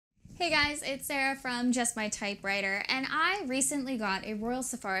Hey guys, it's Sarah from Just My Typewriter, and I recently got a Royal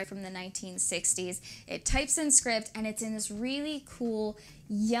Safari from the 1960s. It types in script, and it's in this really cool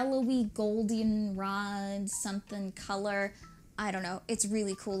yellowy goldenrod something color. I don't know, it's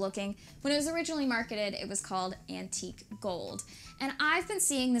really cool looking. When it was originally marketed, it was called Antique Gold, and I've been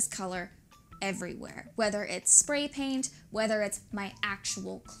seeing this color everywhere, whether it's spray paint, whether it's my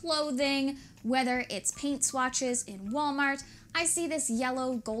actual clothing, whether it's paint swatches in Walmart. I see this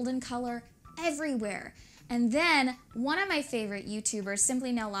yellow golden color everywhere. And then one of my favorite YouTubers,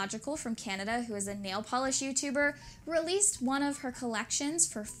 Simply Nailogical from Canada, who is a nail polish YouTuber, released one of her collections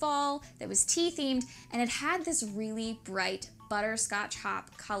for fall that was tea themed, and it had this really bright butterscotch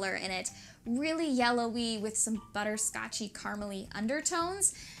hop color in it, really yellowy with some butterscotchy caramely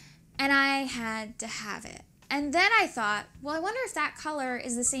undertones. And I had to have it. And then I thought, well, I wonder if that color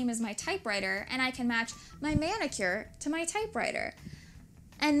is the same as my typewriter and I can match my manicure to my typewriter.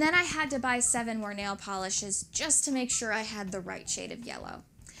 And then I had to buy 7 more nail polishes just to make sure I had the right shade of yellow.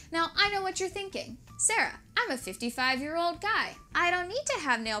 Now, I know what you're thinking. Sarah, I'm a 55-year-old guy. I don't need to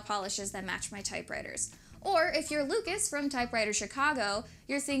have nail polishes that match my typewriters. Or if you're Lucas from Typewriter Chicago,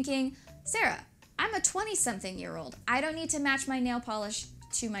 you're thinking, Sarah, I'm a 20-something-year-old. I don't need to match my nail polish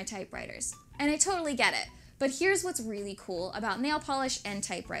to my typewriters. And I totally get it. But here's what's really cool about nail polish and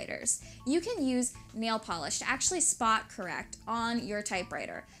typewriters. You can use nail polish to actually spot correct on your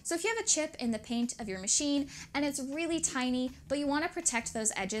typewriter. So if you have a chip in the paint of your machine and it's really tiny, but you want to protect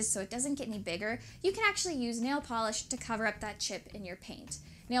those edges so it doesn't get any bigger, you can actually use nail polish to cover up that chip in your paint.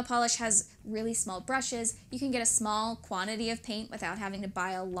 Nail polish has really small brushes. You can get a small quantity of paint without having to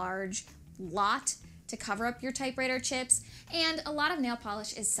buy a large lot to cover up your typewriter chips, and a lot of nail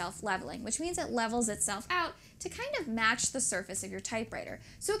polish is self-leveling, which means it levels itself out to kind of match the surface of your typewriter.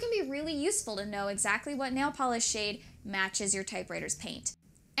 So it can be really useful to know exactly what nail polish shade matches your typewriter's paint.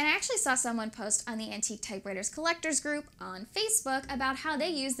 And I actually saw someone post on the Antique Typewriters Collectors group on Facebook about how they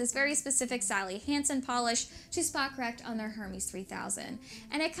use this very specific Sally Hansen polish to spot correct on their Hermes 3000.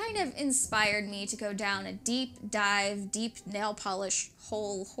 And it kind of inspired me to go down a deep nail polish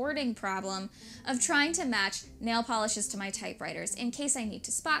hole hoarding problem of trying to match nail polishes to my typewriters in case I need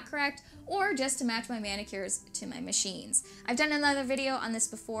to spot correct or just to match my manicures to my machines. I've done another video on this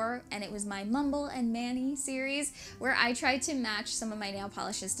before, and it was my Mumble and Mani series where I tried to match some of my nail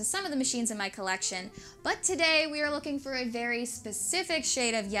polishes to some of the machines in my collection. But today we are looking for a very specific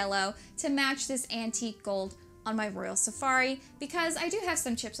shade of yellow to match this antique gold on my Royal Safari, because I do have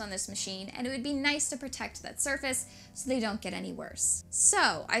some chips on this machine and it would be nice to protect that surface so they don't get any worse.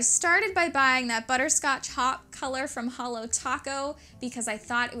 So I started by buying that butterscotch hop color from Holo because I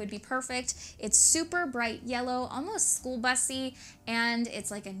thought it would be perfect. It's super bright yellow, almost school busy, and it's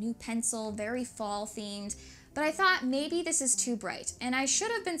like a new pencil, very fall themed. But I thought maybe this is too bright, and I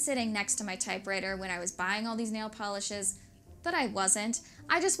should have been sitting next to my typewriter when I was buying all these nail polishes, but I wasn't.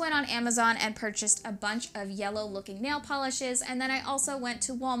 I just went on Amazon and purchased a bunch of yellow looking nail polishes, and then I also went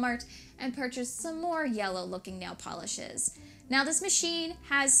to Walmart and purchased some more yellow looking nail polishes. Now this machine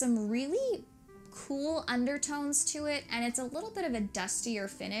has some really cool undertones to it, and it's a little bit of a dustier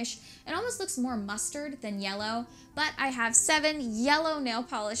finish. It almost looks more mustard than yellow, but I have 7 yellow nail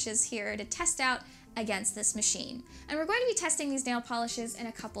polishes here to test out against this machine. And we're going to be testing these nail polishes in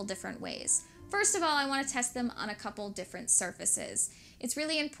a couple different ways. First of all, I want to test them on a couple different surfaces. It's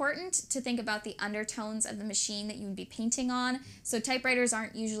really important to think about the undertones of the machine that you would be painting on. So typewriters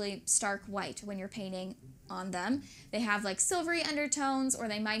aren't usually stark white when you're painting on them. They have like silvery undertones, or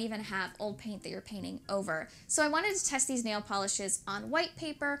they might even have old paint that you're painting over. So I wanted to test these nail polishes on white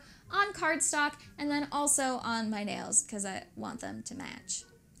paper, on cardstock, and then also on my nails because I want them to match.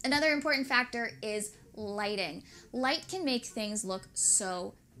 Another important factor is lighting. Light can make things look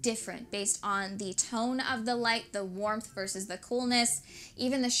so different based on the tone of the light, the warmth versus the coolness.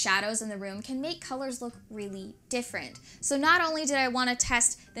 Even the shadows in the room can make colors look really different. So not only did I want to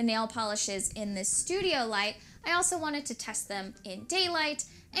test the nail polishes in this studio light, I also wanted to test them in daylight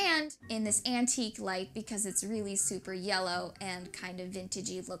and in this antique light because it's really super yellow and kind of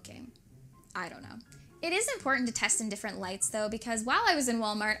vintagey looking. I don't know. It is important to test in different lights though, because while I was in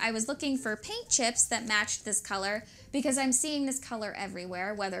Walmart, I was looking for paint chips that matched this color because I'm seeing this color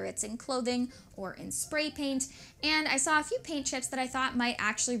everywhere, whether it's in clothing or in spray paint. And I saw a few paint chips that I thought might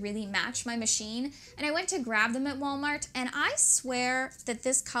actually really match my machine. And I went to grab them at Walmart, and I swear that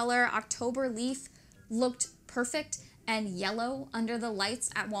this color, October Leaf, looked perfect and yellow under the lights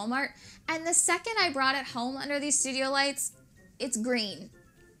at Walmart. And the second I brought it home under these studio lights, it's green.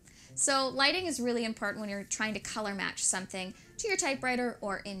 So lighting is really important when you're trying to color match something to your typewriter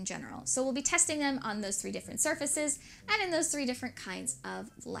or in general. So we'll be testing them on those 3 different surfaces and in those 3 different kinds of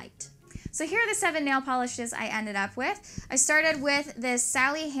light. So here are the 7 nail polishes I ended up with. I started with this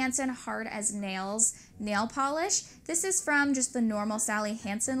Sally Hansen Hard as Nails nail polish. This is from just the normal Sally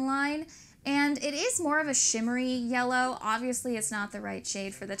Hansen line, and it is more of a shimmery yellow. Obviously, it's not the right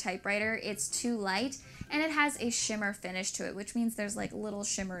shade for the typewriter. It's too light, and it has a shimmer finish to it, which means there's like little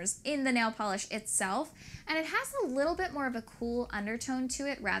shimmers in the nail polish itself, and it has a little bit more of a cool undertone to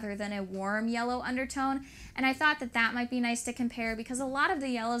it rather than a warm yellow undertone, and I thought that that might be nice to compare because a lot of the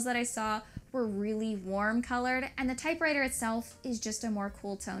yellows that I saw were really warm colored, and the typewriter itself is just a more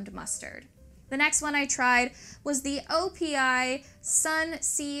cool toned mustard. The next one I tried was the OPI Sun,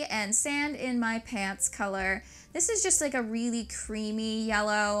 Sea, and Sand in My Pants color. This is just like a really creamy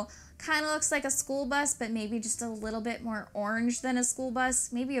yellow. Kind of looks like a school bus, but maybe just a little bit more orange than a school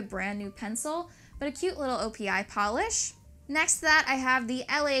bus. Maybe a brand new pencil, but a cute little OPI polish. Next to that, I have the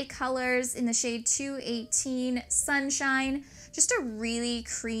LA Colors in the shade 218 Sunshine. Just a really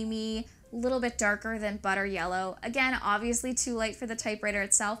creamy, little bit darker than butter yellow. Again, obviously too light for the typewriter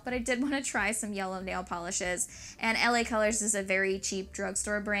itself, but I did want to try some yellow nail polishes. And LA Colors is a very cheap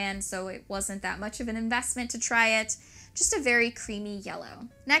drugstore brand, so it wasn't that much of an investment to try it. Just a very creamy yellow.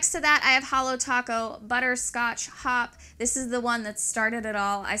 Next to that, I have Holo Taco Butterscotch Hop. This is the one that started it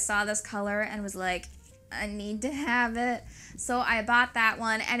all. I saw this color and was like, I need to have it. So I bought that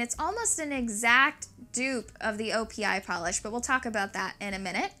one, and it's almost an exact dupe of the OPI polish, but we'll talk about that in a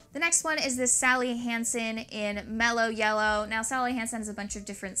minute. The next one is this Sally Hansen in Mellow Yellow. Now, Sally Hansen has a bunch of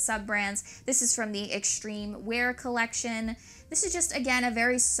different sub-brands. This is from the Extreme Wear collection. This is just, again, a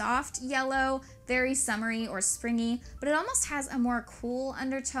very soft yellow, very summery or springy, but it almost has a more cool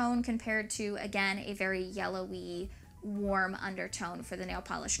undertone compared to, again, a very yellowy, warm undertone for the nail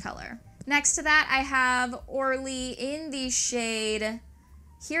polish color. Next to that, I have Orly in the shade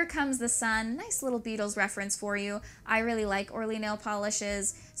Here Comes the Sun. Nice little Beatles reference for you. I really like Orly nail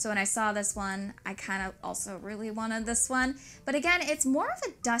polishes, so when I saw this one, I kind of also really wanted this one. But again, it's more of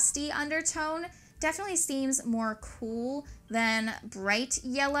a dusty undertone. Definitely seems more cool than bright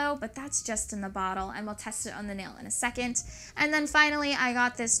yellow, but that's just in the bottle, and we'll test it on the nail in a second. And then finally, I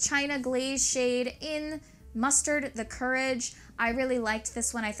got this China Glaze shade in Mustard the Courage. I really liked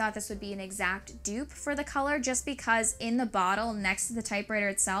this one. I thought this would be an exact dupe for the color just because in the bottle next to the typewriter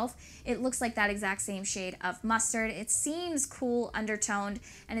itself, it looks like that exact same shade of mustard. It seems cool undertoned,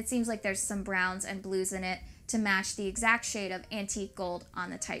 and it seems like there's some browns and blues in it to match the exact shade of antique gold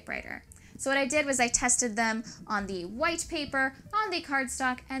on the typewriter. So what I did was I tested them on the white paper, on the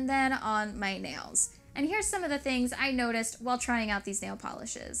cardstock, and then on my nails. And here's some of the things I noticed while trying out these nail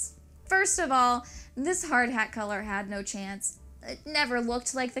polishes. First of all, this hard hat color had no chance. It never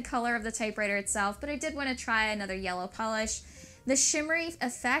looked like the color of the typewriter itself, but I did want to try another yellow polish. The shimmery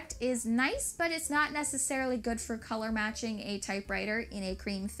effect is nice, but it's not necessarily good for color matching a typewriter in a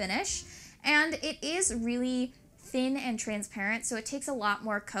cream finish. And it is really thin and transparent, so it takes a lot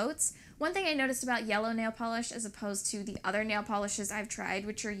more coats. One thing I noticed about yellow nail polish as opposed to the other nail polishes I've tried,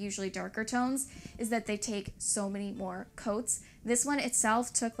 which are usually darker tones, is that they take so many more coats. This one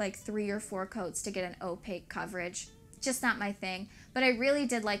itself took like 3 or 4 coats to get an opaque coverage. Just not my thing, but I really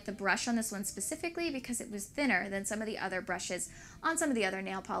did like the brush on this one specifically because it was thinner than some of the other brushes on some of the other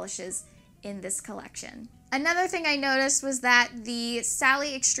nail polishes in this collection. Another thing I noticed was that the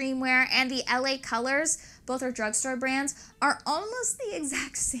Sally Extreme Wear and the LA Colors, both are drugstore brands, are almost the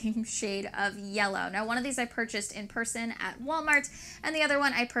exact same shade of yellow. Now, one of these I purchased in person at Walmart, and the other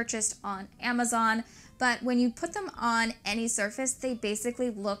one I purchased on Amazon, but when you put them on any surface, they basically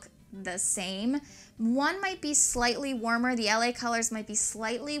look the same. One might be slightly warmer. The LA Colors might be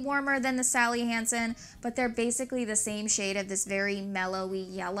slightly warmer than the Sally Hansen, but they're basically the same shade of this very mellowy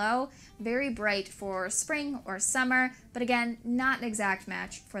yellow. Very bright for spring or summer, but again, not an exact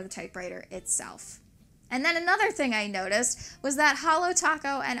match for the typewriter itself. And then another thing I noticed was that Holo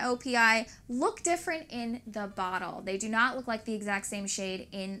Taco and OPI look different in the bottle. They do not look like the exact same shade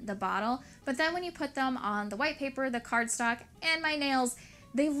in the bottle, but then when you put them on the white paper, the cardstock, and my nails,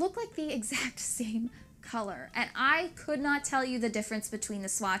 they look like the exact same color. And I could not tell you the difference between the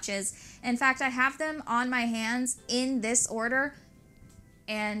swatches. In fact, I have them on my hands in this order,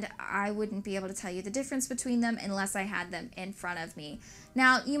 and I wouldn't be able to tell you the difference between them unless I had them in front of me.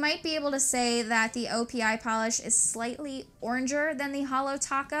 Now, you might be able to say that the OPI polish is slightly oranger than the Holo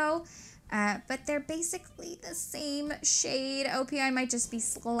Taco, but they're basically the same shade. OPI might just be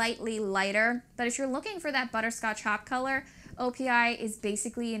slightly lighter, but if you're looking for that butterscotch hop color, OPI is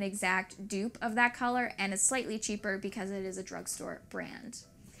basically an exact dupe of that color and is slightly cheaper because it is a drugstore brand.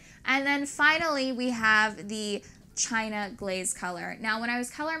 And then finally, we have the China Glaze color. Now, when I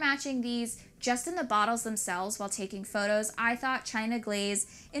was color matching these just in the bottles themselves while taking photos, I thought China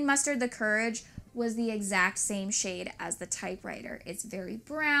Glaze in Mustard the Courage was the exact same shade as the Typewriter. It's very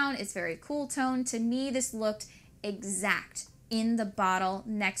brown, it's very cool tone. To me, this looked exact in the bottle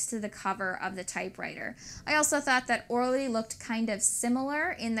next to the cover of the Typewriter. I also thought that Orly looked kind of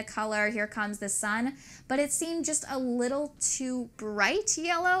similar in the color Here Comes the Sun, but it seemed just a little too bright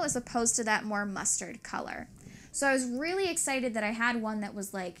yellow as opposed to that more mustard color. So I was really excited that I had one that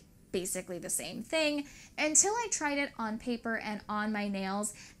was like basically the same thing until I tried it on paper and on my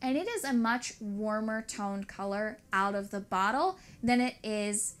nails, and it is a much warmer toned color out of the bottle than it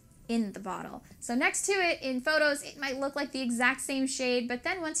is in the bottle. So next to it in photos, it might look like the exact same shade, but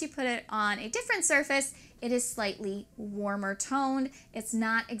then once you put it on a different surface, it is slightly warmer toned. It's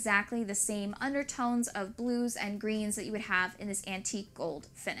not exactly the same undertones of blues and greens that you would have in this antique gold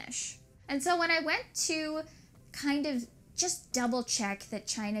finish. And so when I went to kind of just double check that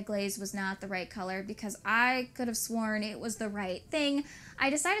China Glaze was not the right color because I could have sworn it was the right thing, I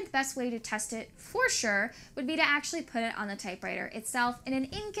decided the best way to test it for sure would be to actually put it on the Typewriter itself in an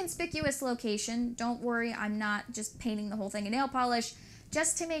inconspicuous location. Don't worry, I'm not just painting the whole thing in nail polish,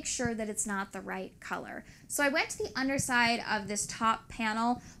 just to make sure that it's not the right color. So I went to the underside of this top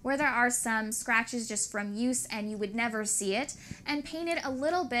panel where there are some scratches just from use and you would never see it, and painted a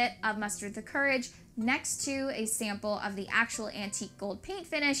little bit of Mustard the Courage next to a sample of the actual antique gold paint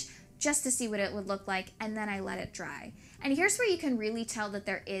finish just to see what it would look like, and then I let it dry. And here's where you can really tell that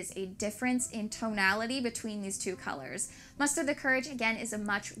there is a difference in tonality between these two colors. Mustard the Courage, again, is a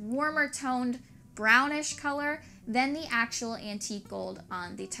much warmer toned brownish color than the actual antique gold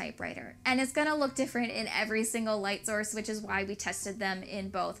on the Typewriter. And it's gonna look different in every single light source, which is why we tested them in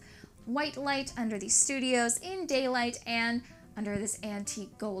both white light under these studios, in daylight, and under this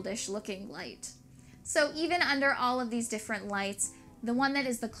antique goldish looking light. So even under all of these different lights, the one that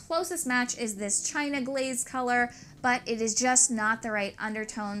is the closest match is this China Glaze color, but it is just not the right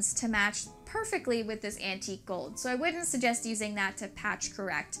undertones to match perfectly with this antique gold. So I wouldn't suggest using that to patch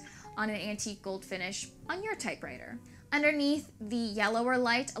correct on an antique gold finish on your Typewriter. Underneath the yellower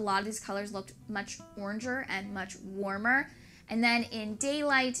light, a lot of these colors looked much oranger and much warmer. And then in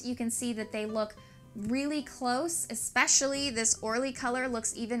daylight, you can see that they look really close, especially this Orly color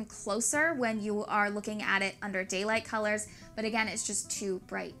looks even closer when you are looking at it under daylight colors, but again, it's just too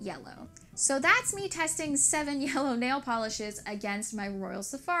bright yellow. So that's me testing 7 yellow nail polishes against my Royal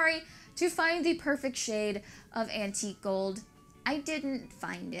Safari to find the perfect shade of antique gold. I didn't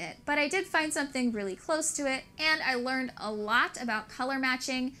find it, but I did find something really close to it, and I learned a lot about color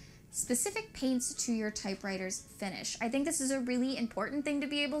matching specific paints to your Typewriter's finish. I think this is a really important thing to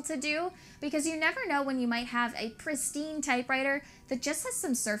be able to do because you never know when you might have a pristine Typewriter that just has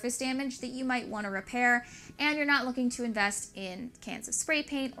some surface damage that you might want to repair, and you're not looking to invest in cans of spray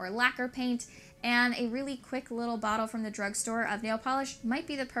paint or lacquer paint, and a really quick little bottle from the drugstore of nail polish might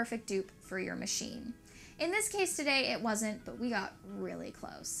be the perfect dupe for your machine. In this case today, it wasn't, but we got really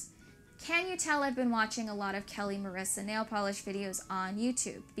close. Can you tell I've been watching a lot of Kelly Marissa nail polish videos on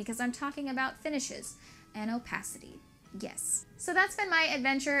YouTube because I'm talking about finishes and opacity? Yes. So that's been my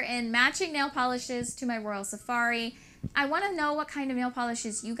adventure in matching nail polishes to my Royal Safari. I want to know what kind of nail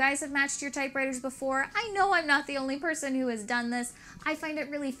polishes you guys have matched your Typewriters before. I know I'm not the only person who has done this. I find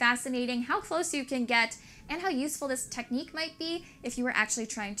it really fascinating how close you can get and how useful this technique might be if you were actually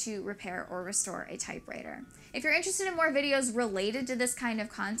trying to repair or restore a Typewriter. If you're interested in more videos related to this kind of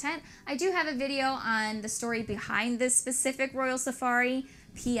content, I do have a video on the story behind this specific Royal Safari.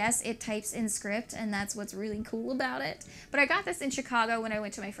 P.S. It types in script, and that's what's really cool about it. But I got this in Chicago when I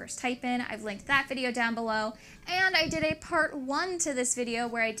went to my first type-in. I've linked that video down below. And I did a part 1 to this video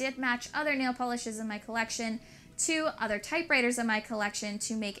where I did match other nail polishes in my collection to other Typewriters in my collection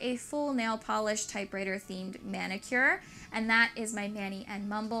to make a full nail polish Typewriter themed manicure. And that is my Manny and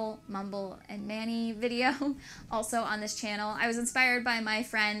Mumble and Manny video also on this channel. I was inspired by my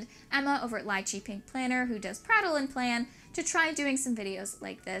friend Emma over at Lychee Pink Planner, who does Prattle and Plan, to try doing some videos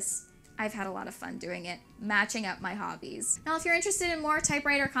like this. I've had a lot of fun doing it, matching up my hobbies. Now, if you're interested in more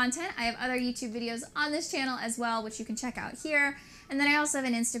Typewriter content, I have other YouTube videos on this channel as well, which you can check out here. And then I also have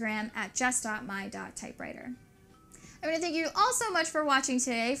an Instagram at just.my.typewriter. I want to thank you all so much for watching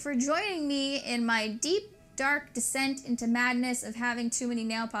today, for joining me in my deep, dark descent into madness of having too many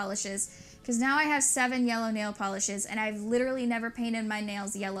nail polishes, because now I have 7 yellow nail polishes, and I've literally never painted my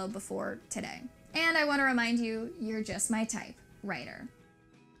nails yellow before today. And I want to remind you, you're just my Typewriter.